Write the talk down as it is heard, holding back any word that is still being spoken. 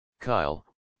Kyle,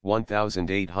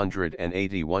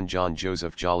 1881. John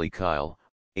Joseph Jolly Kyle,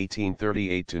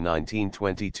 1838 to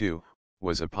 1922,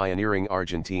 was a pioneering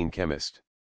Argentine chemist.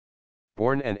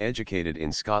 Born and educated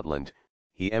in Scotland,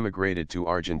 he emigrated to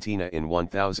Argentina in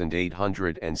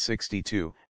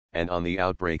 1862, and on the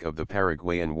outbreak of the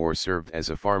Paraguayan War served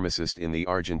as a pharmacist in the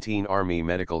Argentine Army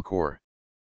Medical Corps.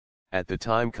 At the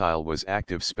time Kyle was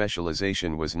active,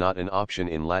 specialization was not an option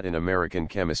in Latin American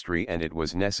chemistry, and it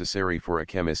was necessary for a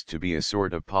chemist to be a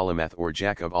sort of polymath or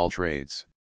jack of all trades.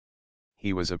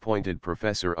 He was appointed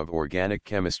professor of organic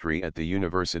chemistry at the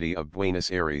University of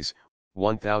Buenos Aires,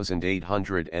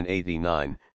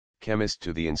 1889, chemist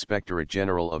to the Inspectorate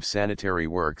General of Sanitary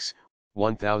Works,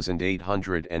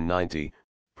 1890,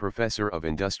 professor of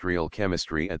industrial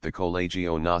chemistry at the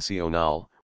Colegio Nacional,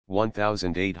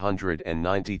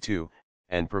 1892,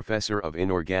 and professor of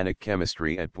inorganic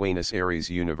chemistry at Buenos Aires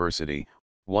University,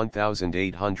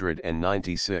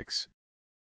 1896.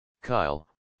 Kyle,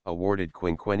 awarded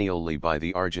quinquennially by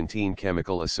the Argentine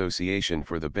Chemical Association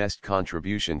for the best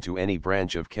contribution to any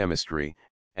branch of chemistry,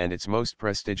 and its most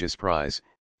prestigious prize,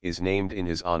 is named in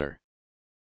his honor.